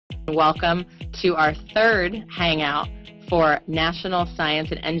Welcome to our third Hangout for National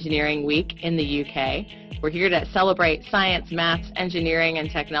Science and Engineering Week in the UK. We're here to celebrate science, maths, engineering, and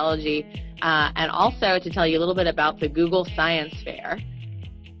technology, and also to tell you a little bit about the Google Science Fair.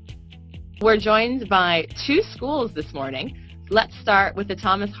 We're joined by two schools this morning. Let's start with the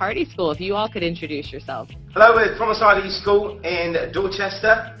Thomas Hardy School. If you all could introduce yourselves. Hello, we're Thomas Hardy School in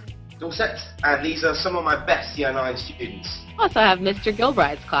Dorchester, Dorset, and these are some of my best Year 9 students. Also have Mr.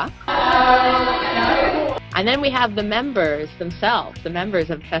 Gilbride's class. And then we have the members themselves, the members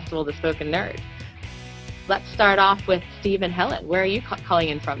of the Festival of the Spoken Nerd. Let's start off with Steve and Helen. Where are you calling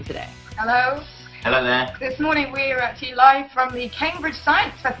in from today? Hello. Hello there. This morning we are actually live from the Cambridge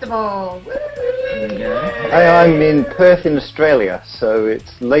Science Festival. Woo! Hi, I'm in Perth in Australia, so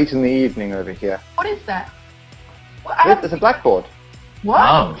it's late in the evening over here. What is that? There's a blackboard. What?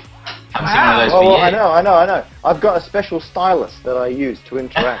 Oh, I haven't seen one of those for Oh, years. I know. I've got a special stylus that I use to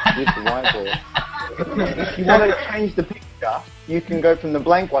interact with the whiteboard. If you want to change the picture, you can go from the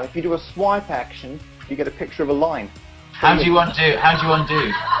blank one. If you do a swipe action, you get a picture of a line. How do you undo?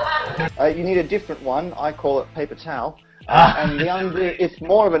 You need a different one. I call it paper towel. And the undo, it's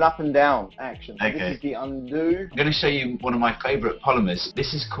more of an up and down action. So Okay. This is the undo. I'm going to show you one of my favourite polymers.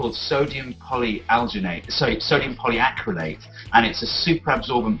 This is called sodium polyacrylate, and it's a super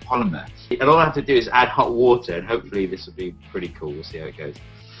absorbent polymer. And all I have to do is add hot water, and hopefully this will be pretty cool. We'll see how it goes.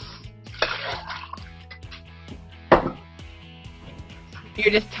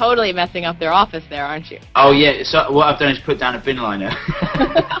 You're just totally messing up their office there, aren't you? Oh yeah, so what I've done is put down a bin liner.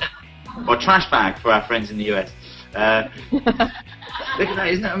 Or trash bag for our friends in the US. Look at that,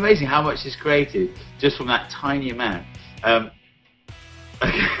 isn't that amazing how much is created just from that tiny amount?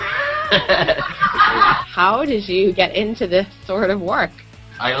 How did you get into this sort of work?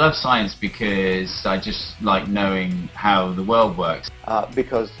 I love science because I just like knowing how the world works.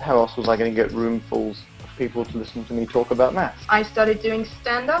 Because how else was I going to get roomfuls of people to listen to me talk about maths? I started doing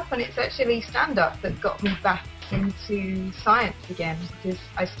stand-up, and it's actually stand-up that got me back into science again, because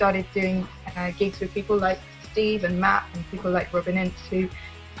I started doing gigs with people like Steve and Matt and people like Robin Ince who,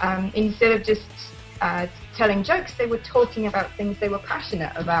 instead of just telling jokes, they were talking about things they were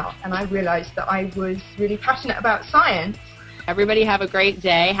passionate about, and I realized that I was really passionate about science. Everybody have a great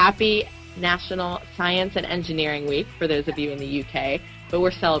day. Happy National Science and Engineering Week for those of you in the UK, but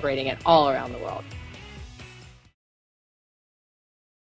we're celebrating it all around the world.